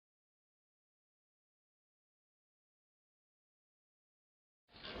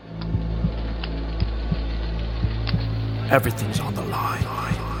Everything's on the line.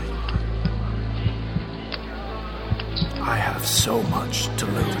 I have so much to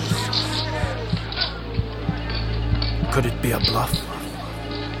lose. Could it be a bluff?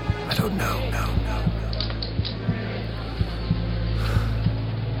 I don't know.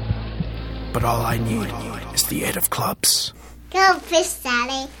 But all I need is the 8 of clubs. Go fish,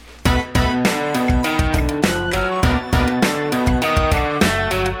 Sally.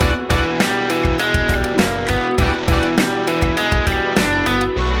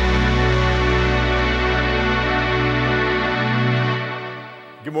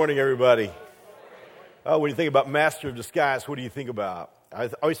 Good morning, everybody. When you think about Master of Disguise, what do you think about? I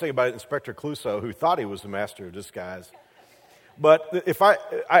always think about Inspector Clouseau, who thought he was the Master of Disguise. But if I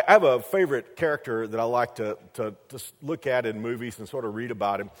have a favorite character that I like to look at in movies and sort of read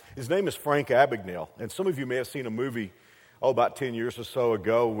about him. His name is Frank Abagnale. And some of you may have seen a movie, about 10 years or so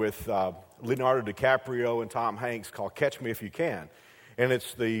ago with Leonardo DiCaprio and Tom Hanks called Catch Me If You Can. And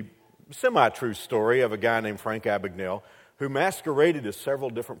it's the semi-true story of a guy named Frank Abagnale who masqueraded as several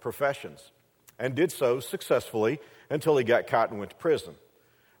different professions and did so successfully until he got caught and went to prison.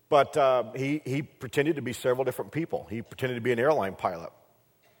 But he pretended to be several different people. He pretended to be an airline pilot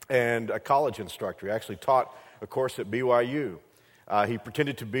and a college instructor. He actually taught a course at BYU. He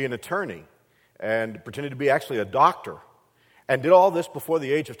pretended to be an attorney and pretended to be actually a doctor and did all this before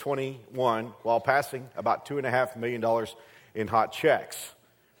the age of 21 while passing about $2.5 million in hot checks.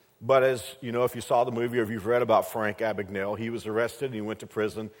 But as you know, if you saw the movie or if you've read about Frank Abagnale, he was arrested and he went to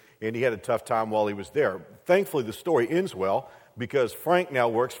prison and he had a tough time while he was there. Thankfully, the story ends well because Frank now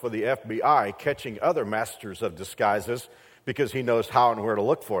works for the FBI catching other masters of disguises because he knows how and where to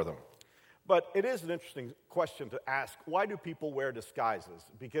look for them. But it is an interesting question to ask, why do people wear disguises?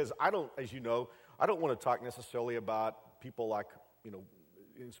 Because as you know, I don't want to talk necessarily about people like,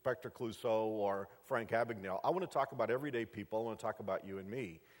 Inspector Clouseau or Frank Abagnale. I want to talk about everyday people. I want to talk about you and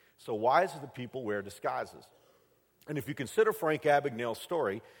me. So why is it that people wear disguises? And if you consider Frank Abagnale's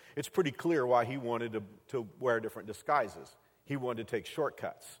story, it's pretty clear why he wanted to wear different disguises. He wanted to take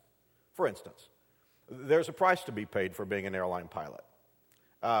shortcuts. For instance, there's a price to be paid for being an airline pilot.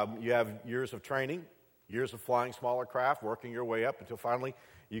 You have years of training, years of flying smaller craft, working your way up until finally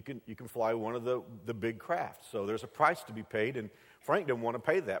you can fly one of the big crafts. So there's a price to be paid, and Frank didn't want to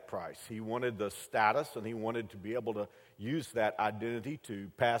pay that price. He wanted the status, and he wanted to be able to use that identity to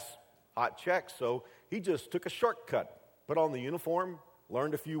pass hot checks. So he just took a shortcut, put on the uniform,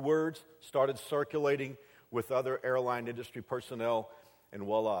 learned a few words, started circulating with other airline industry personnel, and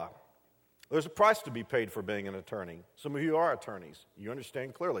voila. There's a price to be paid for being an attorney. Some of you are attorneys. You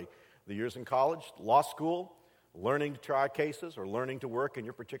understand clearly the years in college, law school, learning to try cases, or learning to work in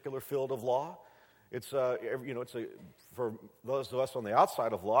your particular field of law. For those of us on the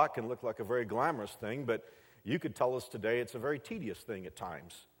outside of law, it can look like a very glamorous thing, but you could tell us today it's a very tedious thing at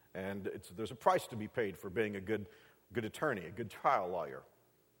times. And there's a price to be paid for being a good attorney, a good trial lawyer.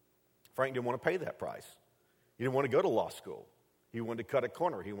 Frank didn't want to pay that price. He didn't want to go to law school. He wanted to cut a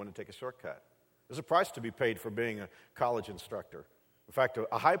corner. He wanted to take a shortcut. There's a price to be paid for being a college instructor. In fact,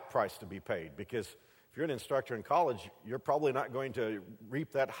 a high price to be paid, because if you're an instructor in college, you're probably not going to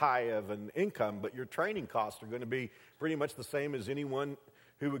reap that high of an income, but your training costs are going to be pretty much the same as anyone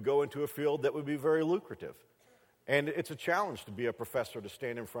who would go into a field that would be very lucrative. And it's a challenge to be a professor, to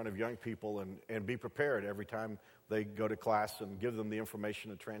stand in front of young people and be prepared every time they go to class and give them the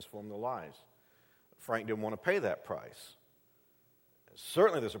information to transform their lives. Frank didn't want to pay that price.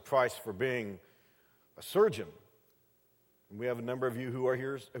 Certainly there's a price for being a surgeon. We have a number of you who are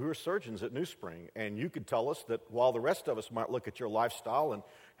here who are surgeons at New Spring, and you could tell us that while the rest of us might look at your lifestyle and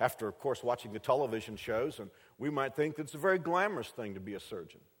after, of course, watching the television shows, and we might think that it's a very glamorous thing to be a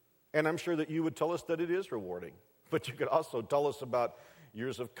surgeon. And I'm sure that you would tell us that it is rewarding. But you could also tell us about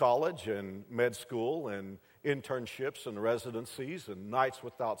years of college and med school and internships and residencies and nights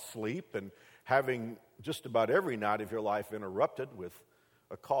without sleep and having just about every night of your life interrupted with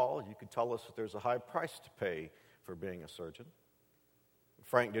a call. You could tell us that there's a high price to pay for being a surgeon.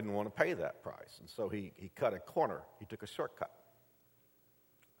 Frank didn't want to pay that price, and so he cut a corner. He took a shortcut.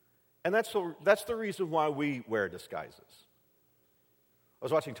 And that's the reason why we wear disguises. I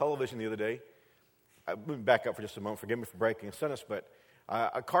was watching television the other day. Let me back up for just a moment. Forgive me for breaking a sentence, but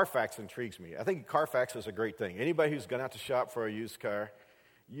Carfax intrigues me. I think Carfax is a great thing. Anybody who's gone out to shop for a used car,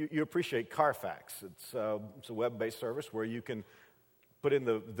 you appreciate Carfax. It's a web-based service where you can put in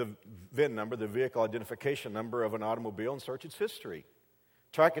the VIN number, the vehicle identification number of an automobile, and search its history,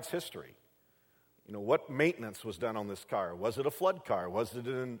 track its history. What maintenance was done on this car? Was it a flood car? Was it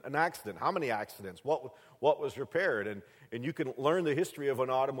an accident? How many accidents? What was repaired? And you can learn the history of an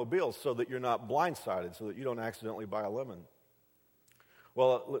automobile so that you're not blindsided, so that you don't accidentally buy a lemon.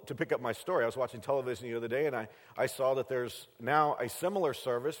 Well, to pick up my story, I was watching television the other day, and I saw that there's now a similar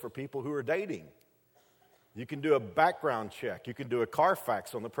service for people who are dating. You can do a background check. You can do a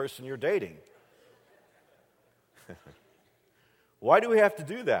Carfax on the person you're dating. Why do we have to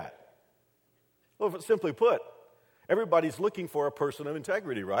do that? Well, simply put, everybody's looking for a person of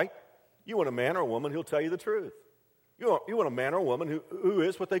integrity, right? You want a man or a woman who'll tell you the truth. You want a man or a woman who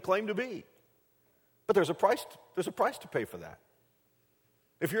is what they claim to be. But there's a price to pay for that.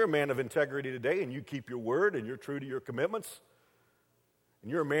 If you're a man of integrity today and you keep your word and you're true to your commitments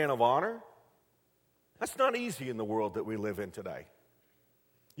and you're a man of honor, that's not easy in the world that we live in today.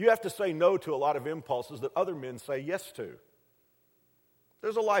 You have to say no to a lot of impulses that other men say yes to.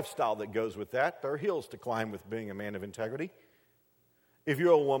 There's a lifestyle that goes with that. There are hills to climb with being a man of integrity. If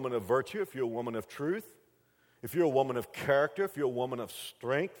you're a woman of virtue, if you're a woman of truth, if you're a woman of character, if you're a woman of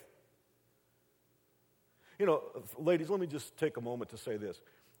strength. Ladies, let me just take a moment to say this.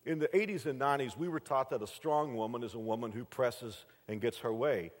 In the 80s and 90s, we were taught that a strong woman is a woman who presses and gets her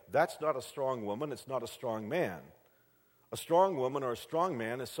way. That's not a strong woman. It's not a strong man. A strong woman or a strong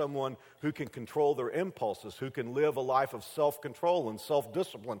man is someone who can control their impulses, who can live a life of self-control and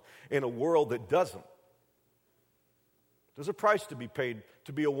self-discipline in a world that doesn't. There's a price to be paid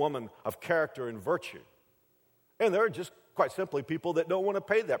to be a woman of character and virtue. And there are just quite simply people that don't want to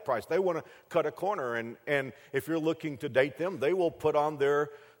pay that price. They want to cut a corner, and if you're looking to date them, they will put on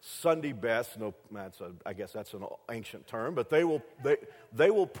their Sunday best. No, I guess that's an ancient term, but they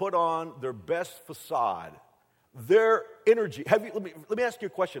will put on their best facade. Their energy. Let me ask you a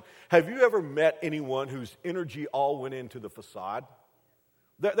question. Have you ever met anyone whose energy all went into the facade?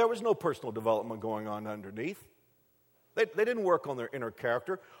 There was no personal development going on underneath. They didn't work on their inner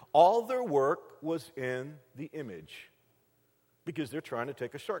character. All their work was in the image because they're trying to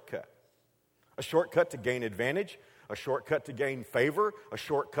take a shortcut. A shortcut to gain advantage, a shortcut to gain favor, a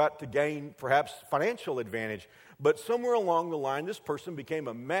shortcut to gain perhaps financial advantage. But somewhere along the line, this person became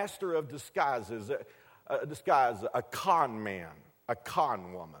a master of disguises. A con man, a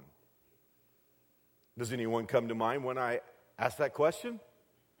con woman. Does anyone come to mind when I ask that question?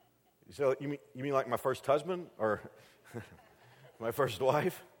 So you mean like my first husband or my first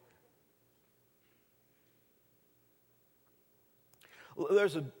wife?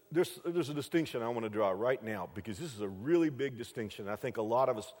 There's a distinction I want to draw right now because this is a really big distinction. I think a lot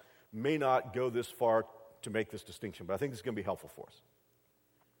of us may not go this far to make this distinction, but I think this is going to be helpful for us.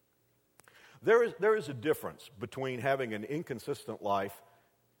 There is a difference between having an inconsistent life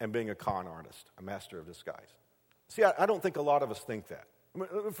and being a con artist, a master of disguise. See, I don't think a lot of us think that.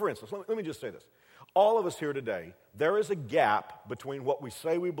 For instance, let me just say this. All of us here today, there is a gap between what we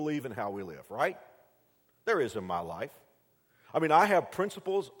say we believe and how we live, right? There is in my life. I have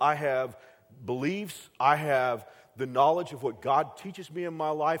principles, I have beliefs, I have the knowledge of what God teaches me in my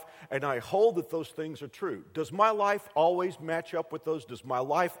life, and I hold that those things are true. Does my life always match up with those? Does my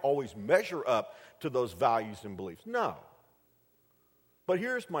life always measure up to those values and beliefs? No. But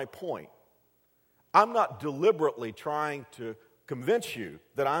here's my point. I'm not deliberately trying to convince you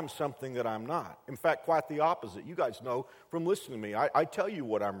that I'm something that I'm not. In fact, quite the opposite. You guys know from listening to me, I tell you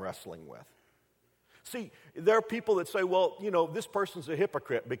what I'm wrestling with. See, there are people that say, well, this person's a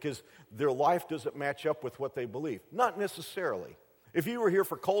hypocrite because their life doesn't match up with what they believe. Not necessarily. If you were here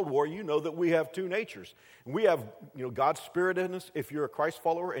for Cold War, you know that we have two natures. We have, God's Spirit in us if you're a Christ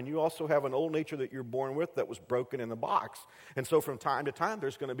follower, and you also have an old nature that you're born with that was broken in the box. And so from time to time,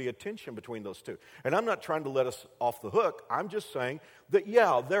 there's going to be a tension between those two. And I'm not trying to let us off the hook. I'm just saying that,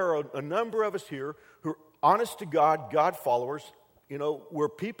 there are a number of us here who are honest to God, God followers. We're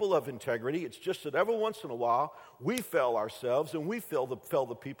people of integrity. It's just that every once in a while, we fail ourselves and we fail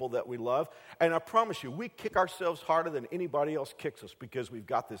the people that we love. And I promise you, we kick ourselves harder than anybody else kicks us because we've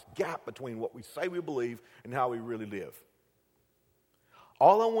got this gap between what we say we believe and how we really live.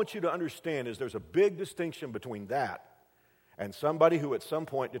 All I want you to understand is there's a big distinction between that and somebody who at some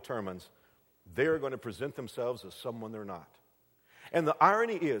point determines they're going to present themselves as someone they're not. And the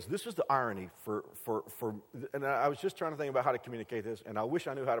irony is, this is the irony and I was just trying to think about how to communicate this, and I wish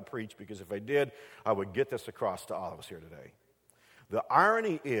I knew how to preach, because if I did, I would get this across to all of us here today. The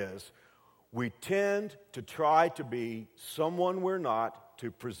irony is, we tend to try to be someone we're not,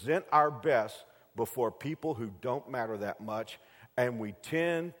 to present our best before people who don't matter that much, and we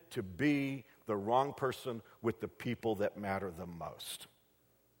tend to be the wrong person with the people that matter the most.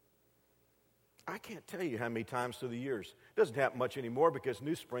 I can't tell you how many times through the years. It doesn't happen much anymore because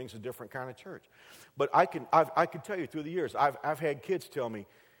New Spring's a different kind of church. But I can tell you through the years, I've had kids tell me,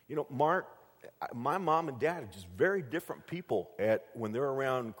 Mark, my mom and dad are just very different people when they're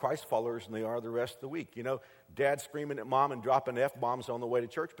around Christ followers than they are the rest of the week. Dad screaming at mom and dropping F-bombs on the way to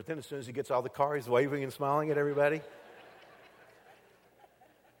church, but then as soon as he gets out of the car, he's waving and smiling at everybody.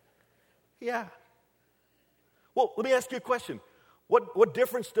 Yeah. Well, let me ask you a question. What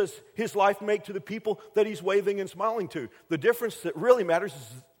difference does his life make to the people that he's waving and smiling to? The difference that really matters is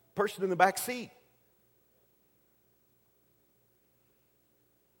the person in the back seat.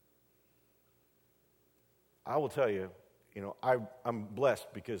 I will tell you, I'm blessed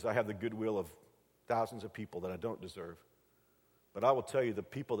because I have the goodwill of thousands of people that I don't deserve. But I will tell you, the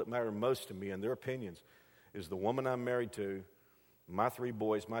people that matter most to me and their opinions is the woman I'm married to, my 3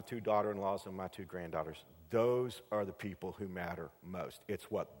 boys, my 2 daughter-in-laws, and my 2 granddaughters. Those are the people who matter most. It's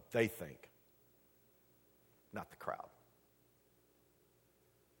what they think, not the crowd.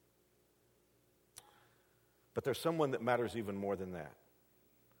 But there's someone that matters even more than that.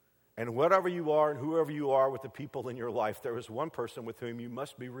 And whatever you are and whoever you are with the people in your life, there is one person with whom you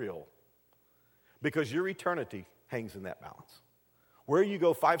must be real. Because your eternity hangs in that balance. Where you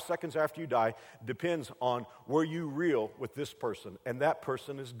go 5 seconds after you die depends on where you real with this person, and that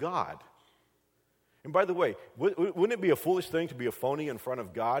person is God. And by the way, wouldn't it be a foolish thing to be a phony in front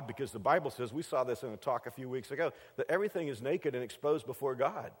of God? Because the Bible says, we saw this in a talk a few weeks ago, that everything is naked and exposed before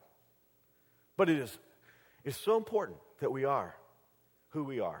God. But it's so important that we are who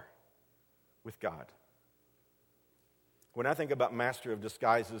we are with God. When I think about master of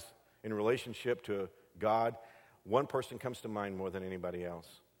disguises in relationship to God, one person comes to mind more than anybody else.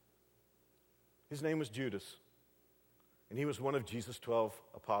 His name was Judas, and he was one of Jesus' 12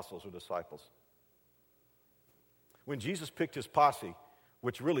 apostles or disciples. When Jesus picked his posse,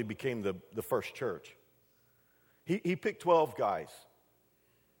 which really became the first church, he picked 12 guys,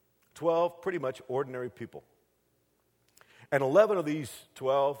 12 pretty much ordinary people. And 11 of these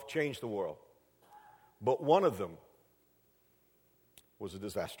 12 changed the world. But one of them was a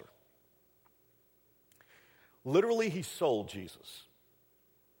disaster. Literally, he sold Jesus.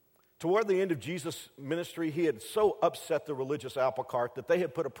 Toward the end of Jesus' ministry, he had so upset the religious apple cart that they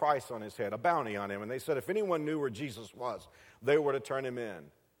had put a price on his head, a bounty on him. And they said if anyone knew where Jesus was, they were to turn him in.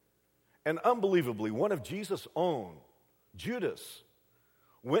 And unbelievably, one of Jesus' own, Judas,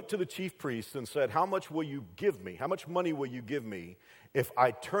 went to the chief priests and said, how much will you give me? How much money will you give me if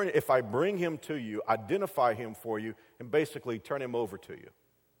I bring him to you, identify him for you, and basically turn him over to you?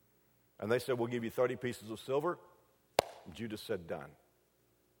 And they said, we'll give you 30 pieces of silver. And Judas said, done.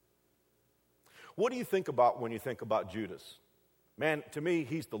 What do you think about when you think about Judas? Man, to me,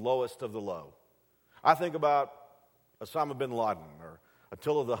 he's the lowest of the low. I think about Osama bin Laden or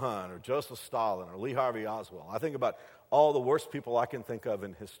Attila the Hun or Joseph Stalin or Lee Harvey Oswald. I think about all the worst people I can think of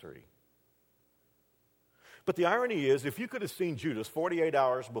in history. But the irony is, if you could have seen Judas 48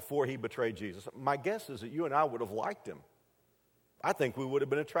 hours before he betrayed Jesus, my guess is that you and I would have liked him. I think we would have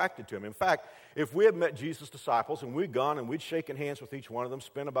been attracted to him. In fact, if we had met Jesus' disciples and we'd gone and we'd shaken hands with each one of them,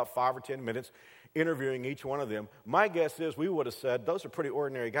 spent about 5 or 10 minutes interviewing each one of them, my guess is we would have said, those are pretty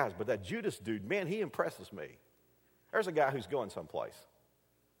ordinary guys, but that Judas dude, man, he impresses me. There's a guy who's going someplace.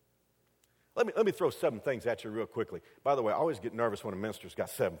 Let me throw 7 things at you real quickly. By the way, I always get nervous when a minister's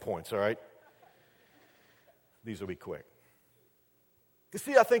got 7 points, all right? These will be quick. You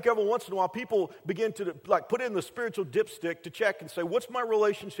see, I think every once in a while people begin to put in the spiritual dipstick to check and say, what's my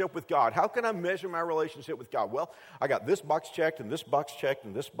relationship with God? How can I measure my relationship with God? Well, I got this box checked and this box checked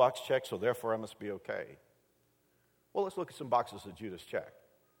and this box checked, so therefore I must be okay. Well, let's look at some boxes that Judas checked.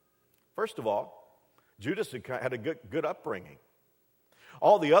 First of all, Judas had a good upbringing.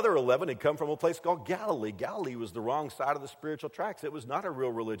 All the other 11 had come from a place called Galilee. Galilee was the wrong side of the spiritual tracks. It was not a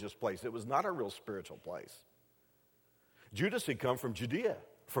real religious place. It was not a real spiritual place. Judas had come from Judea,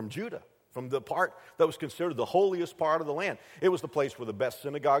 from Judah, from the part that was considered the holiest part of the land. It was the place where the best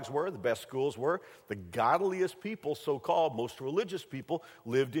synagogues were, the best schools were. The godliest people, so-called, most religious people,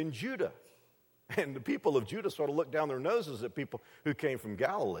 lived in Judah. And the people of Judah sort of looked down their noses at people who came from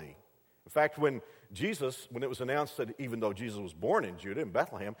Galilee. In fact, when it was announced that, even though Jesus was born in Judah, in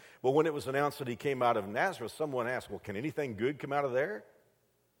Bethlehem, but when it was announced that he came out of Nazareth, someone asked, well, can anything good come out of there?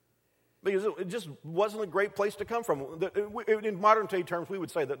 Because it just wasn't a great place to come from. In modern day terms, we would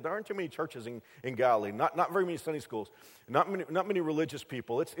say that there aren't too many churches in Galilee, not very many Sunday schools, not many religious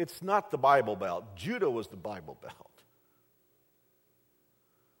people. It's not the Bible Belt. Judah was the Bible Belt.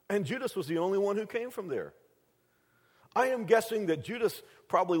 And Judas was the only one who came from there. I am guessing that Judas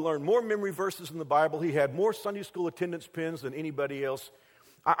probably learned more memory verses in the Bible. He had more Sunday school attendance pins than anybody else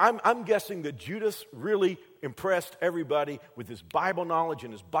I'm guessing that Judas really impressed everybody with his Bible knowledge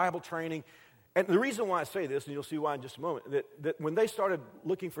and his Bible training. And the reason why I say this, and you'll see why in just a moment, that when they started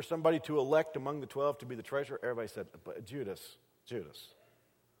looking for somebody to elect among the 12 to be the treasurer, everybody said, but Judas.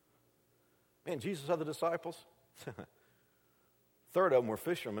 Man, Jesus' other disciples, third of them were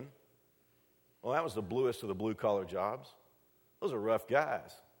fishermen. Well, that was the bluest of the blue-collar jobs. Those are rough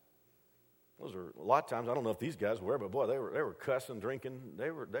guys. Those are, a lot of times, I don't know if these guys were, but boy, they were cussing, drinking. They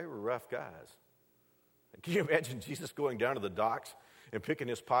were rough guys. Can you imagine Jesus going down to the docks and picking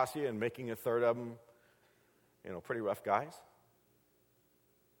his posse and making a third of them, pretty rough guys?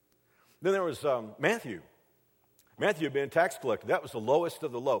 Then there was Matthew. Matthew had been a tax collector. That was the lowest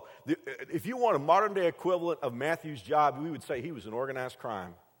of the low. If you want a modern-day equivalent of Matthew's job, we would say he was in organized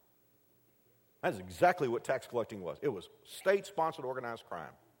crime. That's exactly what tax collecting was. It was state-sponsored organized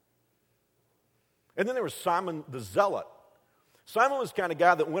crime. And then there was Simon the Zealot. Simon was the kind of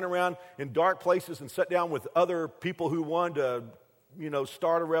guy that went around in dark places and sat down with other people who wanted to,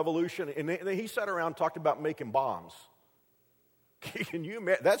 start a revolution. And he sat around and talked about making bombs. Can you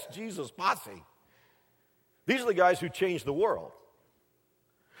imagine? That's Jesus' posse. These are the guys who changed the world.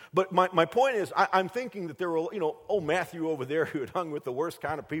 But my point is, I'm thinking that there were, Matthew over there who had hung with the worst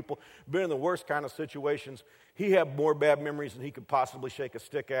kind of people, been in the worst kind of situations. He had more bad memories than he could possibly shake a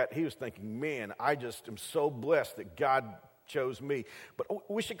stick at. He was thinking, man, I just am so blessed that God chose me. But I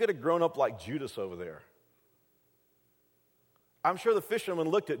wish he could have grown up like Judas over there. I'm sure the fishermen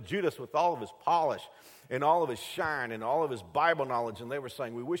looked at Judas with all of his polish and all of his shine and all of his Bible knowledge, and they were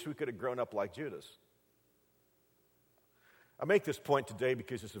saying, we wish we could have grown up like Judas. I make this point today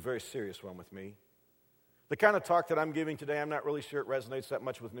because it's a very serious one with me. The kind of talk that I'm giving today, I'm not really sure it resonates that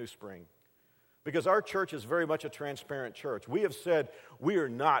much with New Spring. Because our church is very much a transparent church. We have said we are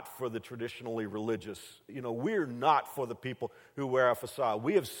not for the traditionally religious. We're not for the people who wear a facade.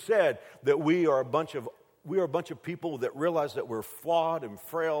 We have said that we are a bunch of people that realize that we're flawed and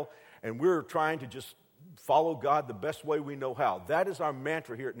frail, and we're trying to just follow God the best way we know how. That is our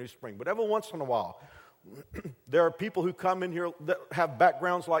mantra here at New Spring. But every once in a while, there are people who come in here that have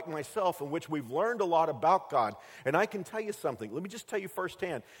backgrounds like myself in which we've learned a lot about God. And I can tell you something. Let me just tell you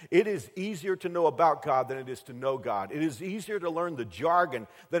firsthand. It is easier to know about God than it is to know God. It is easier to learn the jargon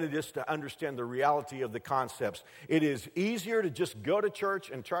than it is to understand the reality of the concepts. It is easier to just go to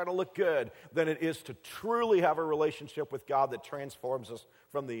church and try to look good than it is to truly have a relationship with God that transforms us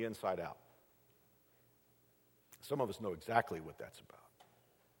from the inside out. Some of us know exactly what that's about.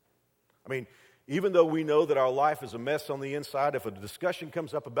 I mean, even though we know that our life is a mess on the inside, if a discussion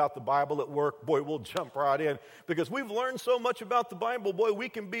comes up about the Bible at work, boy, we'll jump right in. Because we've learned so much about the Bible, boy, we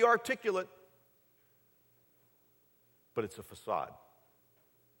can be articulate. But it's a facade.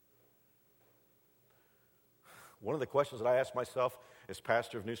 One of the questions that I ask myself as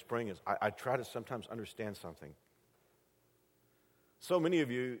pastor of New Spring is, I try to sometimes understand something. So many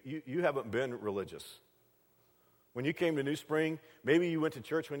of you haven't been religious. When you came to New Spring, maybe you went to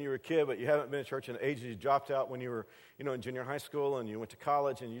church when you were a kid, but you haven't been to church in ages. You dropped out when you were, in junior high school, and you went to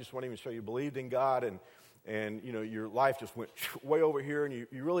college, and you just weren't even sure you believed in God, and your life just went way over here, and you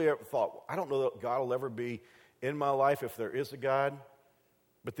really ever thought, I don't know that God will ever be in my life if there is a God.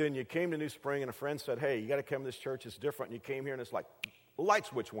 But then you came to New Spring, and a friend said, hey, you got to come to this church. It's different. And you came here, and it's like a light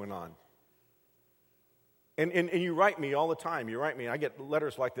switch went on. And you write me all the time. You write me. I get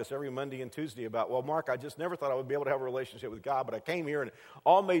letters like this every Monday and Tuesday about, well, Mark, I just never thought I would be able to have a relationship with God, but I came here and it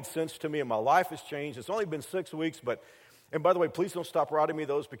all made sense to me and my life has changed. It's only been 6 weeks, and by the way, please don't stop writing me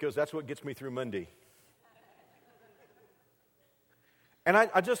those because that's what gets me through Monday. And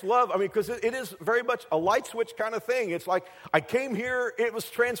I just love, because it is very much a light switch kind of thing. It's like I came here, it was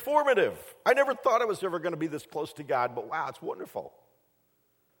transformative. I never thought I was ever going to be this close to God, but wow, it's wonderful.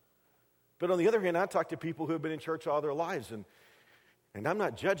 But on the other hand, I talk to people who have been in church all their lives, and I'm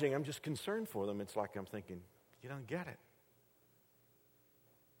not judging, I'm just concerned for them. It's like I'm thinking, you don't get it.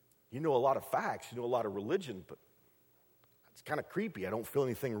 You know a lot of facts, you know a lot of religion, but it's kind of creepy. I don't feel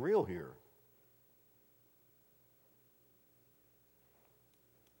anything real here.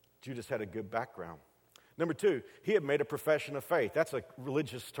 Judas had a good background. Number 2, he had made a profession of faith. That's a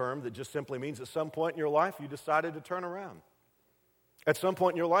religious term that just simply means at some point in your life you decided to turn around. At some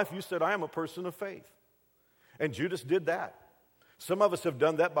point in your life, you said, I am a person of faith. And Judas did that. Some of us have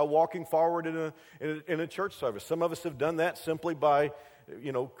done that by walking forward in a church service. Some of us have done that simply by,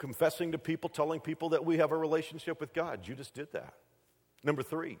 confessing to people, telling people that we have a relationship with God. Judas did that. Number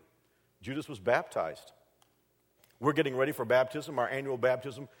 3, Judas was baptized. We're getting ready for baptism. Our annual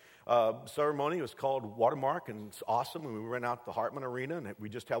baptism ceremony was called Watermark, and it's awesome. And we ran out the Hartman Arena, and we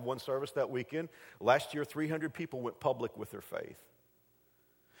just had one service that weekend. Last year, 300 people went public with their faith.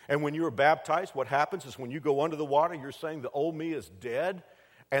 And when you're baptized, what happens is when you go under the water, you're saying the old me is dead,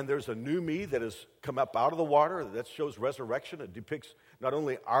 and there's a new me that has come up out of the water. That shows resurrection. It depicts not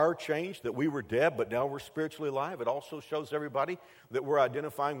only our change, that we were dead, but now we're spiritually alive. It also shows everybody that we're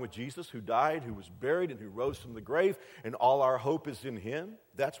identifying with Jesus, who died, who was buried, and who rose from the grave, and all our hope is in him.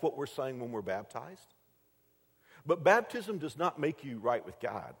 That's what we're saying when we're baptized. But baptism does not make you right with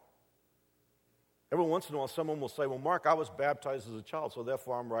God. Every once in a while, someone will say, well, Mark, I was baptized as a child, so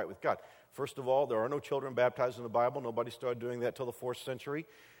therefore I'm right with God. First of all, there are no children baptized in the Bible. Nobody started doing that till the 4th century.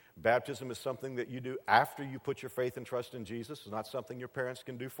 Baptism is something that you do after you put your faith and trust in Jesus. It's not something your parents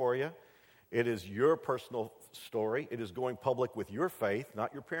can do for you. It is your personal story. It is going public with your faith,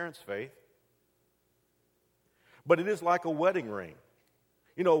 not your parents' faith. But it is like a wedding ring.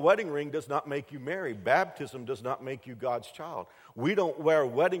 You know, a wedding ring does not make you married. Baptism does not make you God's child. We don't wear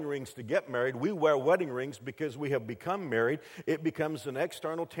wedding rings to get married. We wear wedding rings because we have become married. It becomes an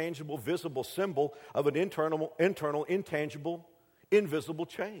external, tangible, visible symbol of an internal, intangible, invisible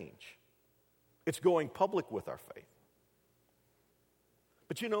change. It's going public with our faith.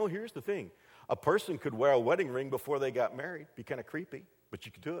 But you know, here's the thing. A person could wear a wedding ring before they got married. Be kind of creepy, but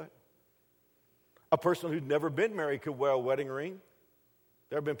you could do it. A person who'd never been married could wear a wedding ring.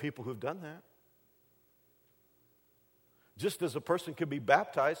 There have been people who've done that. Just as a person could be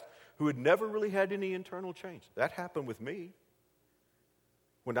baptized who had never really had any internal change. That happened with me.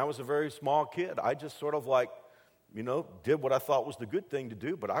 When I was a very small kid, I just sort of did what I thought was the good thing to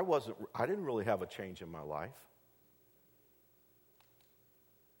do, but I didn't really have a change in my life.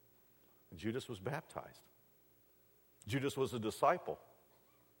 Judas was baptized. Judas was a disciple.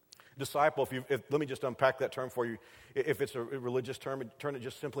 Disciple, let me just unpack that term for you. If it's a religious term, it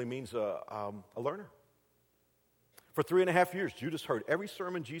just simply means a learner. For 3.5 years, Judas heard every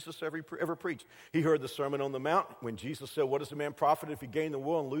sermon Jesus ever preached. He heard the Sermon on the Mount. When Jesus said, what does a man profit if he gain the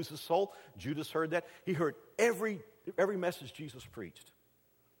world and lose his soul? Judas heard that. He heard every message Jesus preached.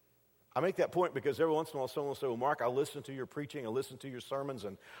 I make that point because every once in a while someone will say, well, Mark, I listen to your preaching, I listen to your sermons,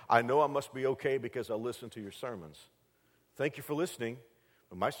 and I know I must be okay because I listen to your sermons. Thank you for listening.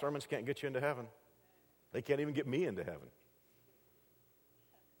 But my sermons can't get you into heaven. They can't even get me into heaven.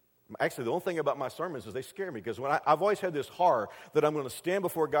 Actually, the only thing about my sermons is they scare me because I've always had this horror that I'm going to stand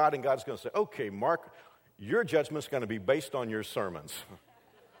before God and God's going to say, okay, Mark, your judgment's going to be based on your sermons.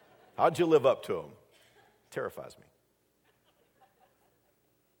 How'd you live up to them? It terrifies me.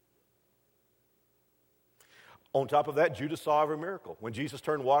 On top of that, Judas saw every miracle. When Jesus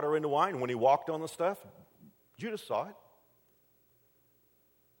turned water into wine, when he walked on the stuff, Judas saw it.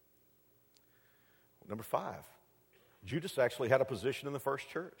 Number 5, Judas actually had a position in the first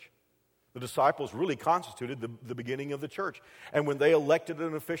church. The disciples really constituted the beginning of the church. And when they elected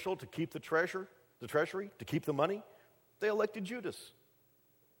an official to keep the treasury, to keep the money, they elected Judas.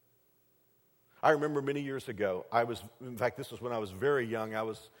 I remember many years ago, in fact, this was when I was very young. I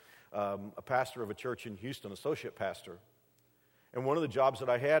was a pastor of a church in Houston, associate pastor. And one of the jobs that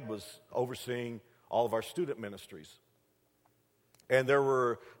I had was overseeing all of our student ministries. And there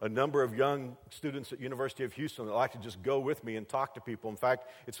were a number of young students at University of Houston that liked to just go with me and talk to people. In fact,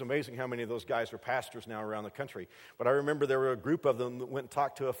 it's amazing how many of those guys are pastors now around the country. But I remember there were a group of them that went and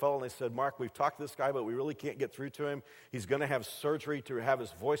talked to a fellow, and they said, Mark, we've talked to this guy, but we really can't get through to him. He's going to have surgery to have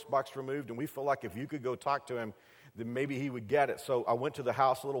his voice box removed, and we feel like if you could go talk to him, then maybe he would get it. So I went to the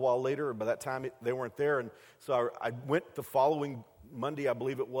house a little while later, and by that time they weren't there. And so I went the following Monday, I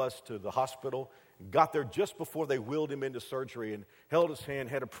believe it was, to the hospital. Got there just before they wheeled him into surgery and held his hand,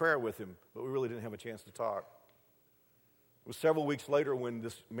 had a prayer with him, but we really didn't have a chance to talk. It was several weeks later when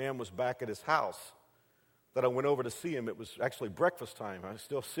this man was back at his house that I went over to see him. It was actually breakfast time. I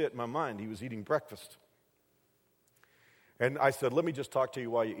still see it in my mind. He was eating breakfast. And I said, let me just talk to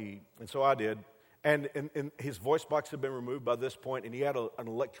you while you eat. And so I did. And his voice box had been removed by this point, and he had an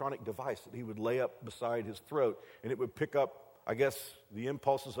electronic device that he would lay up beside his throat, and it would pick up, I guess, the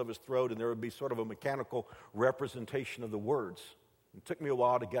impulses of his throat, and there would be sort of a mechanical representation of the words. It took me a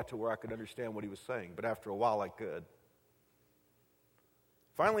while to get to where I could understand what he was saying, but after a while I could.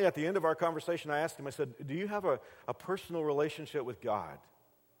 Finally, at the end of our conversation, I asked him, I said, do you have a personal relationship with God?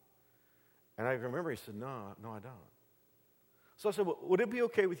 And I remember he said, no, I don't. So I said, well, would it be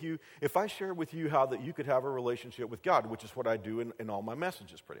okay with you if I share with you how that you could have a relationship with God, which is what I do in all my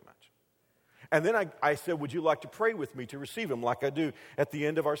messages pretty much. And then I said, would you like to pray with me to receive him like I do at the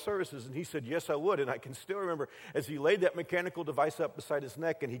end of our services? And he said, yes, I would. And I can still remember as he laid that mechanical device up beside his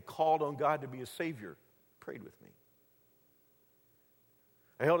neck and he called on God to be his Savior, prayed with me.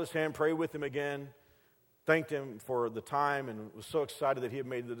 I held his hand, prayed with him again, thanked him for the time, and was so excited that he had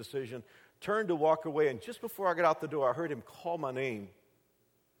made the decision, turned to walk away. And just before I got out the door, I heard him call my name.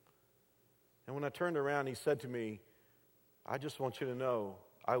 And when I turned around, he said to me, I just want you to know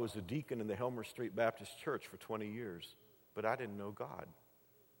I was a deacon in the Helmer Street Baptist Church for 20 years, but I didn't know God.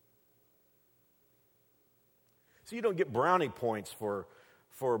 See, you don't get brownie points for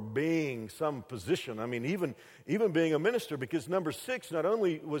being some position. I mean, even being a minister, because number 6, not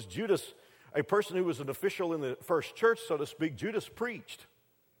only was Judas a person who was an official in the first church, so to speak, Judas preached.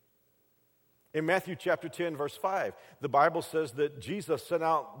 In Matthew chapter 10, verse 5, the Bible says that Jesus sent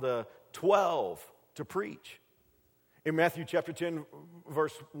out the 12 to preach. In Matthew chapter 10,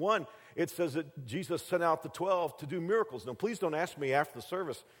 verse 1, it says that Jesus sent out the 12 to do miracles. Now, please don't ask me after the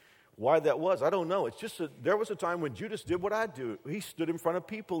service why that was. I don't know. It's just that there was a time when Judas did what I do. He stood in front of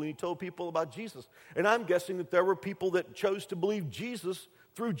people and he told people about Jesus. And I'm guessing that there were people that chose to believe Jesus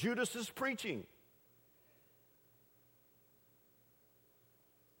through Judas's preaching.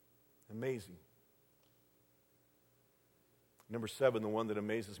 Amazing. Number 7, the one that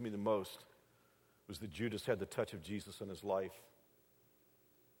amazes me the most, was that Judas had the touch of Jesus in his life.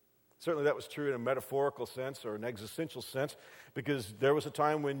 Certainly that was true in a metaphorical sense or an existential sense, because there was a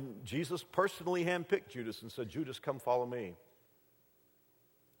time when Jesus personally handpicked Judas and said, Judas, come follow me.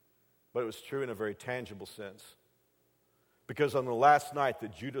 But it was true in a very tangible sense, because on the last night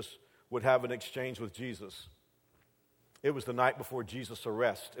that Judas would have an exchange with Jesus, it was the night before Jesus'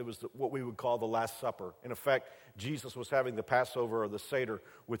 arrest. It was what we would call the Last Supper. In effect, Jesus was having the Passover or the Seder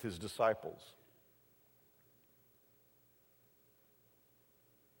with his disciples.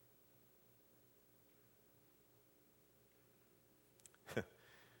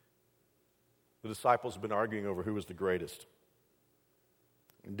 The disciples had been arguing over who was the greatest.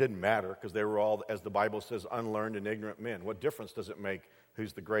 It didn't matter, because they were all, as the Bible says, unlearned and ignorant men. What difference does it make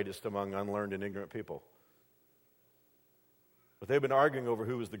who's the greatest among unlearned and ignorant people? But they've been arguing over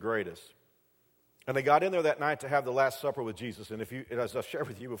who was the greatest. And they got in there that night to have the Last Supper with Jesus. And as I've shared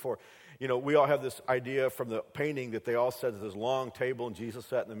with you before, we all have this idea from the painting that they all said that this long table and Jesus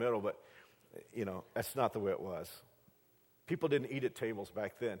sat in the middle. But, that's not the way it was. People didn't eat at tables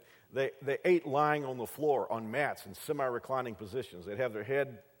back then. They ate lying on the floor on mats in semi-reclining positions. They'd have their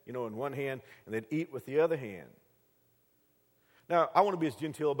head, in one hand, and they'd eat with the other hand. Now, I want to be as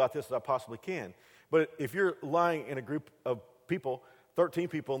genteel about this as I possibly can. But if you're lying in a group of people, 13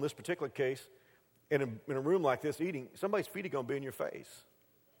 people in this particular case, in a room like this eating, somebody's feet are going to be in your face.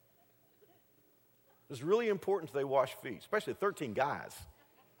 It's really important that they wash feet, especially 13 guys.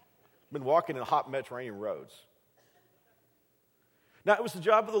 Been walking in hot Mediterranean roads. Now, it was the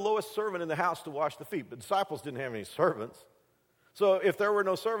job of the lowest servant in the house to wash the feet, but the disciples didn't have any servants. So if there were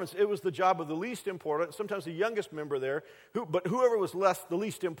no servants, it was the job of the least important, sometimes the youngest member there, but whoever was the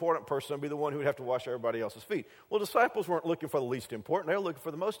least important person would be the one who would have to wash everybody else's feet. Well, disciples weren't looking for the least important. They were looking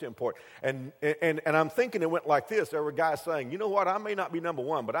for the most important. And I'm thinking it went like this. There were guys saying, you know what, I may not be number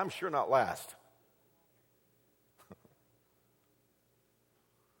one, but I'm sure not last.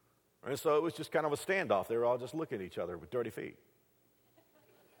 And so it was just kind of a standoff. They were all just looking at each other with dirty feet.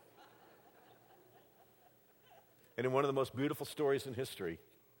 And in one of the most beautiful stories in history,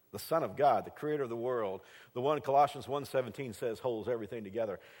 the Son of God, the creator of the world, the one Colossians 1:17 says holds everything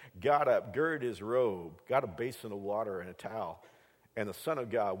together, got up, girded his robe, got a basin of water and a towel, and the Son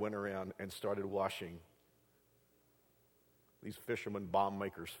of God went around and started washing these fishermen, bomb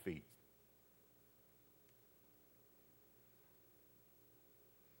makers' feet.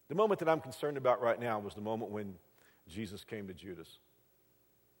 The moment that I'm concerned about right now was the moment when Jesus came to Judas.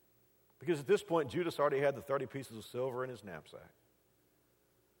 Because at this point, Judas already had the 30 pieces of silver in his knapsack.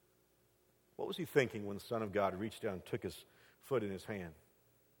 What was he thinking when the Son of God reached down and took his foot in his hand?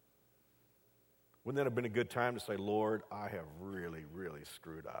 Wouldn't that have been a good time to say, Lord, I have really, really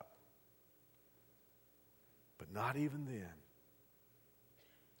screwed up? But not even then.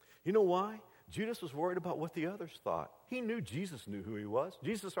 You know why? Judas was worried about what the others thought. He knew Jesus knew who he was.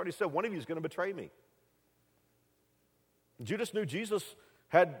 Jesus already said, one of you is going to betray me. Judas knew Jesus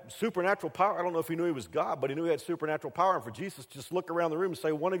had supernatural power. I don't know if he knew he was God, but he knew he had supernatural power. And for Jesus to just look around the room and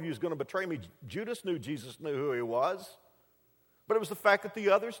say, one of you is going to betray me, Judas knew Jesus knew who he was. But it was the fact that the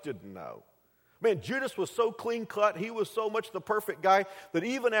others didn't know. Man, Judas was so clean cut, he was so much the perfect guy, that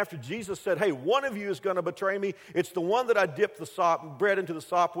even after Jesus said, hey, one of you is going to betray me, it's the one that I dipped the bread into the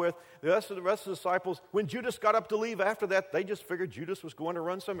sop with, the rest of the disciples, when Judas got up to leave after that, they just figured Judas was going to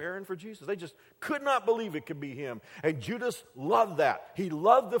run some errand for Jesus. They just could not believe it could be him. And Judas loved that. He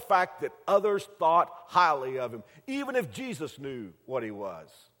loved the fact that others thought highly of him. Even if Jesus knew what he was,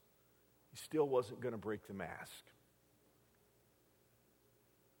 he still wasn't going to break the mask.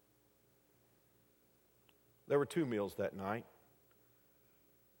 There were 2 meals that night.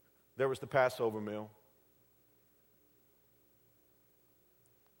 There was the Passover meal.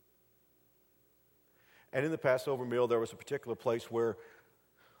 And in the Passover meal, there was a particular place where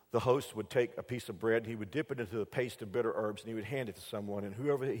the host would take a piece of bread, he would dip it into the paste of bitter herbs, and he would hand it to someone. And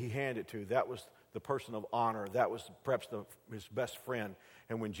whoever he handed it to, that was the person of honor. That was perhaps his best friend.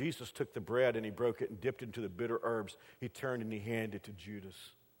 And when Jesus took the bread and he broke it and dipped it into the bitter herbs, he turned and he handed it to Judas,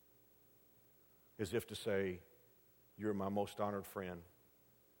 as if to say, you're my most honored friend.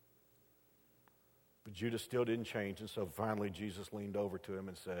 But Judas still didn't change, and so finally Jesus leaned over to him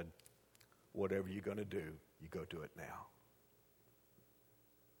and said, whatever you're going to do, you go do it now.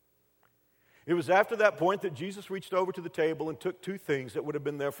 It was after that point that Jesus reached over to the table and took two things that would have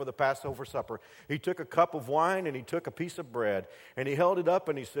been there for the Passover supper. He took a cup of wine and he took a piece of bread, and he held it up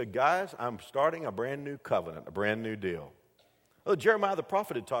and he said, guys, I'm starting a brand new covenant, a brand new deal. Well, Jeremiah the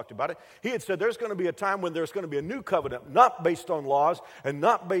prophet had talked about it. He had said there's going to be a time when there's going to be a new covenant, not based on laws and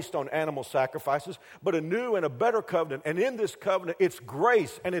not based on animal sacrifices, but a new and a better covenant. And in this covenant, it's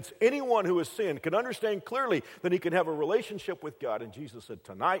grace, and it's anyone who has sinned can understand clearly that he can have a relationship with God. And Jesus said,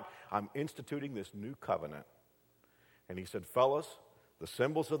 tonight, I'm instituting this new covenant. And he said, fellas, the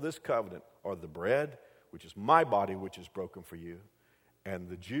symbols of this covenant are the bread, which is my body, which is broken for you, and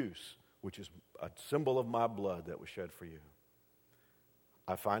the juice, which is a symbol of my blood that was shed for you.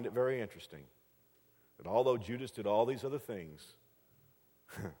 I find it very interesting that although Judas did all these other things,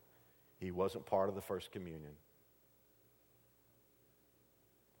 he wasn't part of the first communion.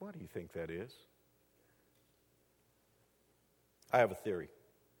 Why do you think that is? I have a theory,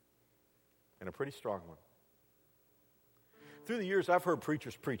 and a pretty strong one. Through the years, I've heard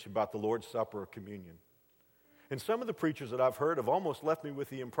preachers preach about the Lord's Supper or communion. And some of the preachers that I've heard have almost left me with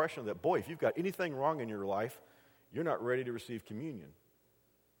the impression that, boy, if you've got anything wrong in your life, you're not ready to receive communion.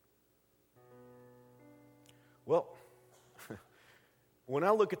 Well, when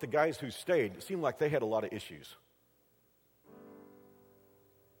I look at the guys who stayed, it seemed like they had a lot of issues.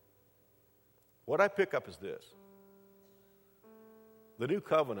 What I pick up is this. The new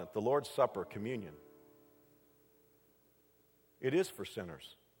covenant, the Lord's Supper, communion, it is for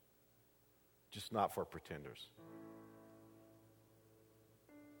sinners, just not for pretenders.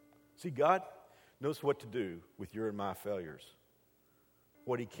 See, God knows what to do with your and my failures.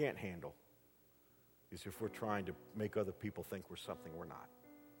 What he can't handle is if we're trying to make other people think we're something we're not.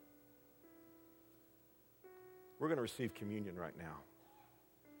 We're going to receive communion right now.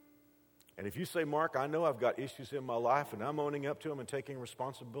 And if you say, Mark, I know I've got issues in my life and I'm owning up to them and taking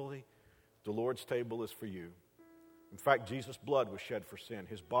responsibility, the Lord's table is for you. In fact, Jesus' blood was shed for sin.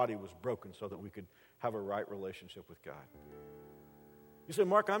 His body was broken so that we could have a right relationship with God. You say,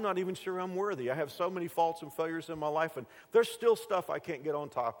 Mark, I'm not even sure I'm worthy. I have so many faults and failures in my life, and there's still stuff I can't get on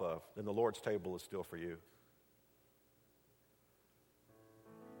top of. Then the Lord's table is still for you.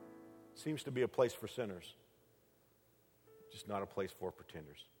 Seems to be a place for sinners, just not a place for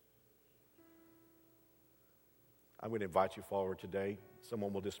pretenders. I'm going to invite you forward today.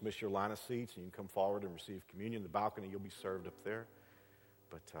 Someone will dismiss your line of seats, and you can come forward and receive communion. The balcony, you'll be served up there.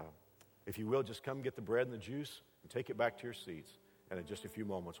 But if you will, just come get the bread and the juice and take it back to your seats. And in just a few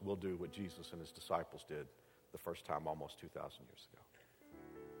moments, we'll do what Jesus and his disciples did the first time almost 2,000 years ago.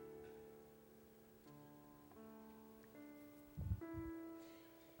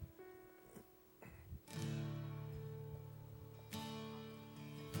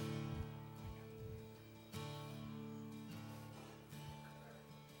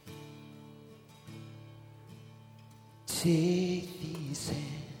 Take these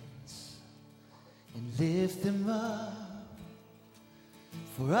hands and lift them up,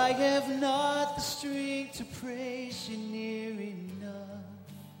 for I have not the strength to praise you near enough.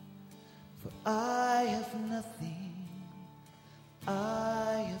 For I have nothing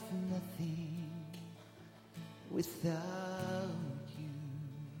without you.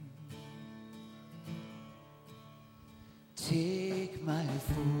 Take my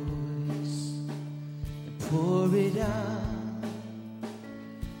voice and pour it out.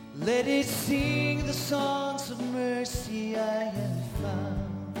 Let it sing the songs of mercy I have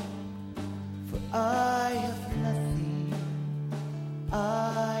found. For I have nothing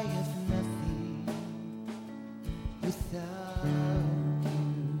without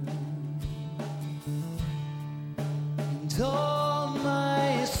you. And all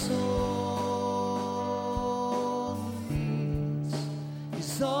my soul needs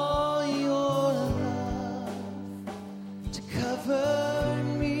is all your love to cover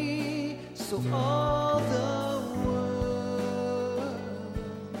me, so all the world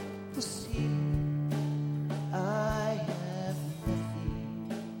will see I have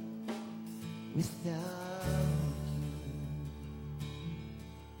nothing without you.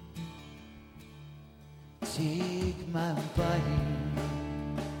 Take my body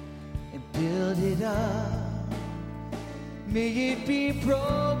and build it up. May it be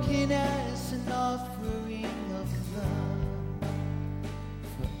broken as an offering of love.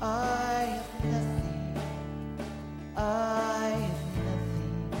 For I have nothing, I have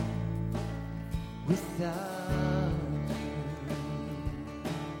nothing without you.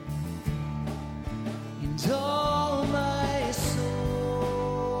 And all my soul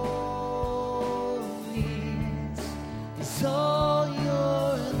needs is all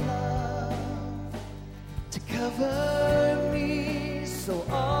your love to cover me, so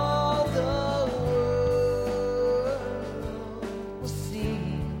all the world will see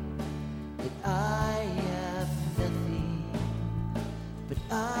that I have nothing, but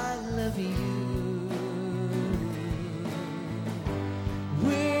I love you.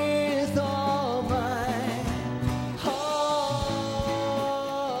 With all my heart,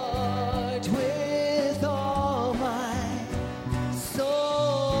 with all my soul,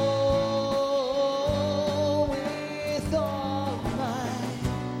 with all my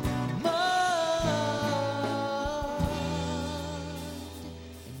mind,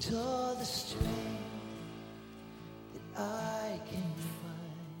 and all the strength that I can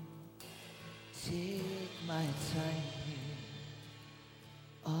find. Take my time here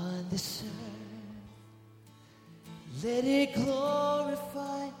on this earth. Let it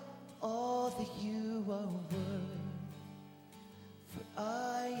glorify all that you are worth. For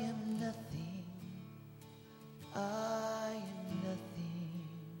I am nothing, I am nothing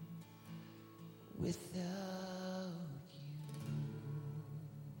without you.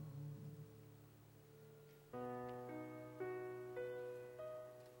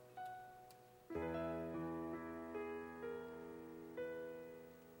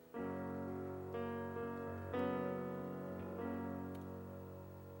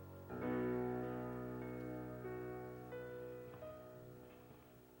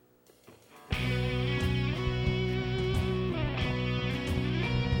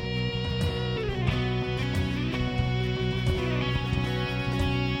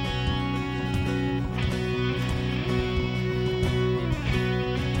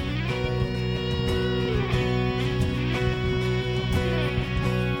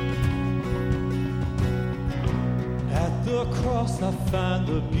 At the cross I find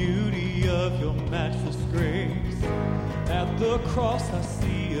the beauty of your matchless grace. At the cross I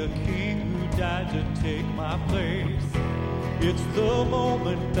see a king who died to take my place. It's the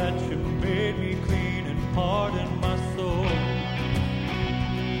moment that you made me clean and pardoned my soul.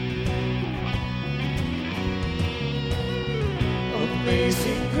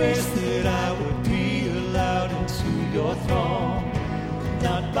 Amazing grace that I would be allowed into your throne.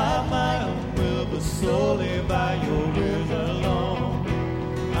 Not by my own will, but solely by your will alone.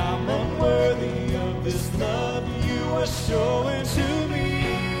 I'm unworthy of this love you are showing to me.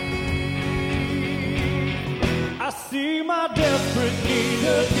 I see my desperate need.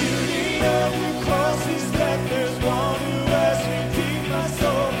 The beauty of the cross is that there's one who has redeemed my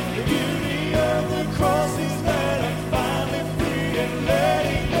soul. The beauty of the cross is that I'm finally free and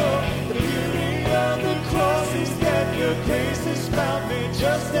letting go. The beauty of the cross is that your grace has found me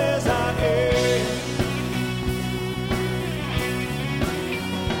just as I am.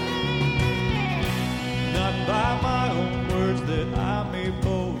 Not by my own words that I may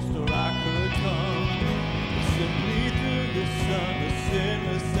boast or I could come, but simply through your Son, the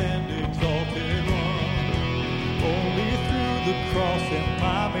sinless and exalted one. Only through the cross am I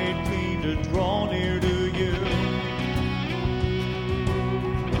made clean to draw near to you.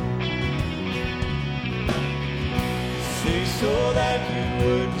 Say so that you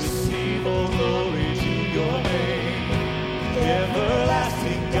would receive all glory to your name.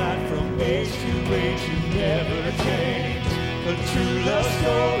 Everlasting God, from age to age you never change. A true love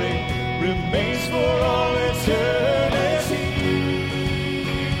story remains for all eternity.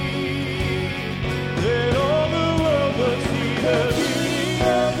 Let all the world but see the beauty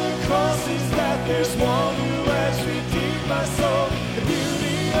of the cross is that there's one who has redeemed my soul. The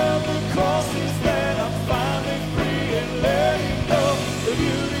beauty of the cross is that I'm finally free and letting go. The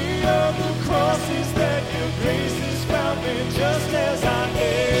beauty of the cross is that your grace has found me just as I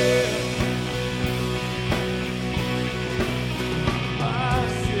am. My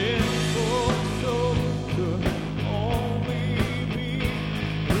sinful soul could only be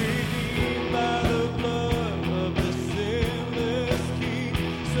redeemed by the blood of the sinless King.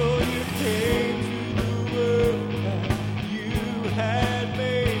 So you came to the world that you had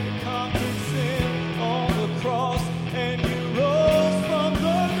made, conquered sin on the cross, and you rose from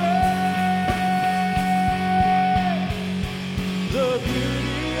the grave. The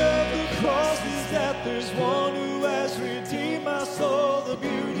beauty of the cross is that there's one who has redeemed my soul. The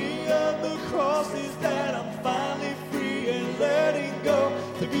beauty of the cross is that I'm finally free and letting go.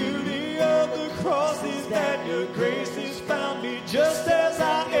 The beauty of the cross is that your grace has found me just as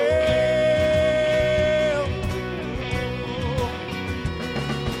I am.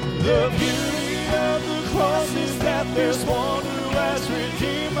 The beauty of the cross is that there's one who has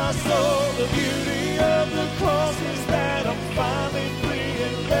redeemed my soul. The beauty of the cross is that I'm finally free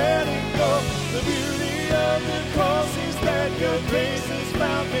and letting go. The beauty of the cross is that your grace has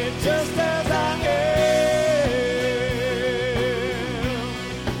found me just as I am.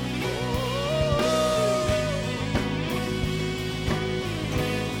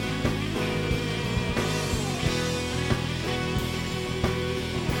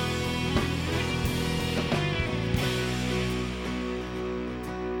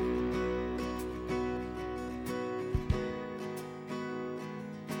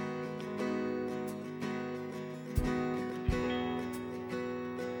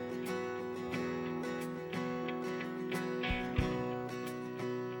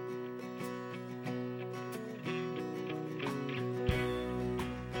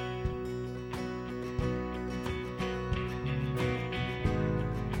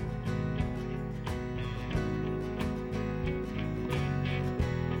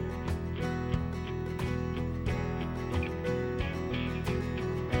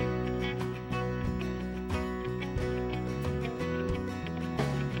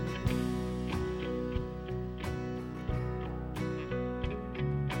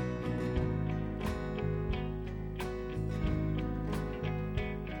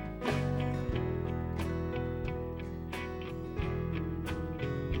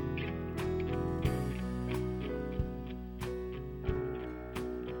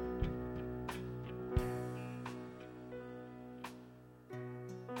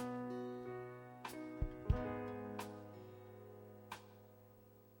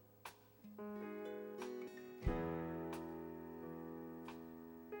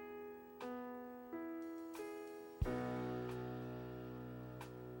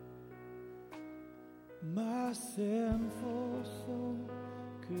 My sinful soul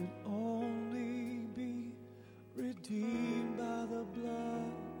could only be redeemed by the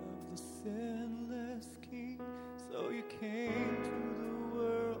blood of the sinless King. So you came to the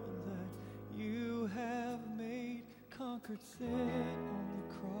world that you have made, conquered sin on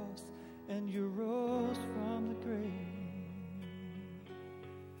the cross, and you rose from the grave.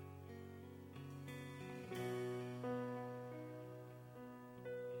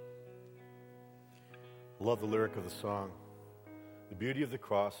 I love the lyric of the song. The beauty of the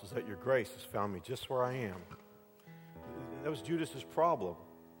cross is that your grace has found me just where I am. That was Judas's problem.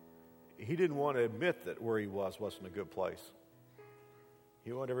 He didn't want to admit that where he wasn't a good place.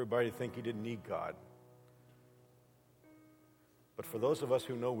 He wanted everybody to think he didn't need God. But for those of us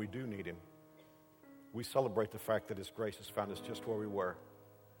who know we do need him, we celebrate the fact that his grace has found us just where we were.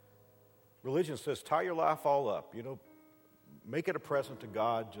 Religion says, tie your life all up. Make it a present to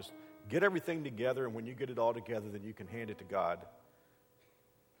God. Just get everything together, and when you get it all together, then you can hand it to God.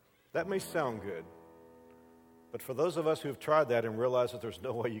 That may sound good, but for those of us who have tried that and realize that there's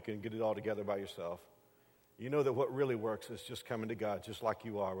no way you can get it all together by yourself, you know that what really works is just coming to God just like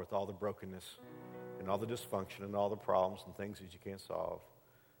you are, with all the brokenness and all the dysfunction and all the problems and things that you can't solve,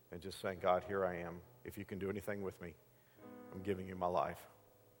 and just saying, God, here I am. If you can do anything with me, I'm giving you my life.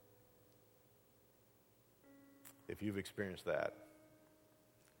 If you've experienced that,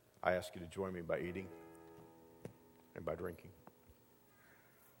 I ask you to join me by eating and by drinking.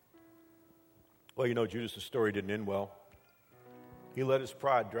 Well, Judas' story didn't end well. He let his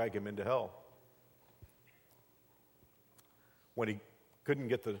pride drag him into hell. When he couldn't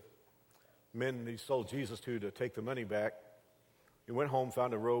get the men he sold Jesus to take the money back, he went home,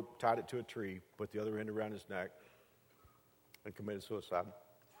 found a rope, tied it to a tree, put the other end around his neck, and committed suicide.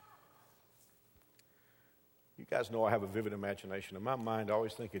 You guys know I have a vivid imagination. In my mind, I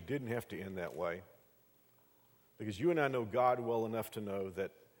always think it didn't have to end that way. Because you and I know God well enough to know that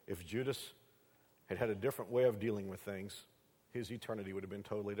if Judas had had a different way of dealing with things, his eternity would have been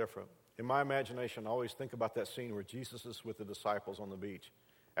totally different. In my imagination, I always think about that scene where Jesus is with the disciples on the beach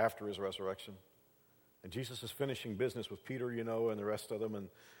after his resurrection. And Jesus is finishing business with Peter, and the rest of them. And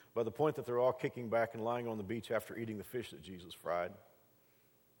by the point that they're all kicking back and lying on the beach after eating the fish that Jesus fried,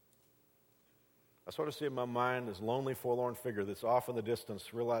 I sort of see in my mind this lonely, forlorn figure that's off in the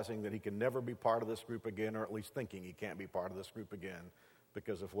distance, realizing that he can never be part of this group again, or at least thinking he can't be part of this group again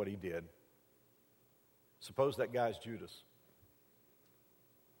because of what he did. Suppose that guy's Judas.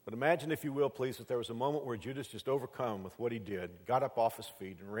 But imagine, if you will, please, that there was a moment where Judas, just overcome with what he did, got up off his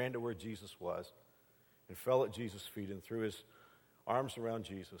feet and ran to where Jesus was and fell at Jesus' feet and threw his arms around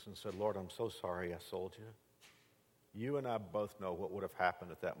Jesus and said, Lord, I'm so sorry I sold you. You and I both know what would have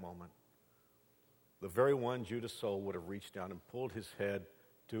happened at that moment. The very one Judas sold would have reached down and pulled his head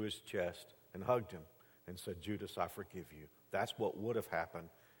to his chest and hugged him and said, Judas, I forgive you. That's what would have happened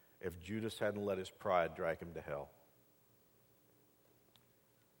if Judas hadn't let his pride drag him to hell.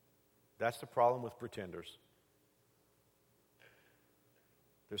 That's the problem with pretenders.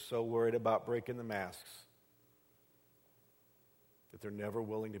 They're so worried about breaking the masks that they're never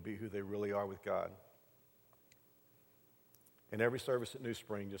willing to be who they really are with God. In every service at New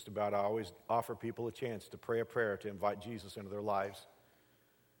Spring, just about, I always offer people a chance to pray a prayer to invite Jesus into their lives.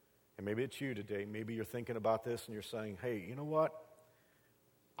 And maybe it's you today. Maybe you're thinking about this and you're saying, hey, you know what?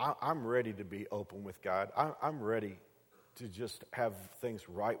 I'm ready to be open with God. I'm ready to just have things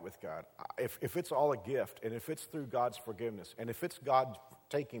right with God. If it's all a gift, and if it's through God's forgiveness, and if it's God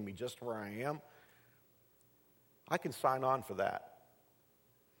taking me just where I am, I can sign on for that.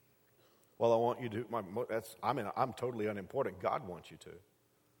 Well, I want you to, I'm totally unimportant. God wants you to.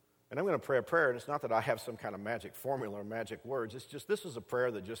 And I'm going to pray a prayer, and it's not that I have some kind of magic formula or magic words. It's just, this is a prayer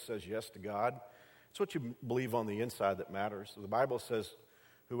that just says yes to God. It's what you believe on the inside that matters. The Bible says,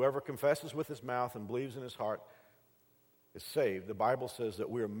 whoever confesses with his mouth and believes in his heart is saved. The Bible says that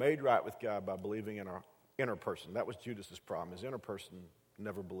we are made right with God by believing in our inner person. That was Judas's problem. His inner person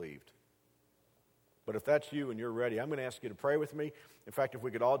never believed. But if that's you and you're ready, I'm going to ask you to pray with me. In fact, if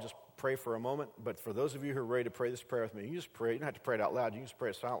we could all just pray for a moment. But for those of you who are ready to pray this prayer with me, you just pray. You don't have to pray it out loud. You can just pray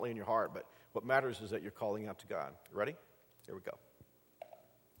it silently in your heart. But what matters is that you're calling out to God. Ready? Here we go.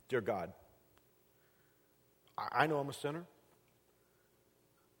 Dear God, I know I'm a sinner.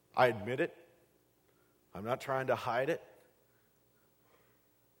 I admit it. I'm not trying to hide it.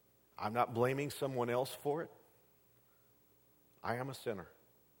 I'm not blaming someone else for it. I am a sinner.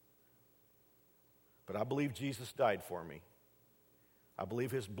 But I believe Jesus died for me. I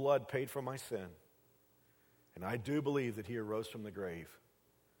believe his blood paid for my sin. And I do believe that he arose from the grave.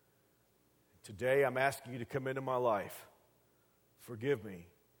 Today I'm asking you to come into my life. Forgive me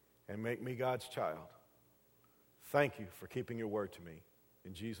and make me God's child. Thank you for keeping your word to me.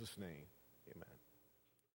 In Jesus' name.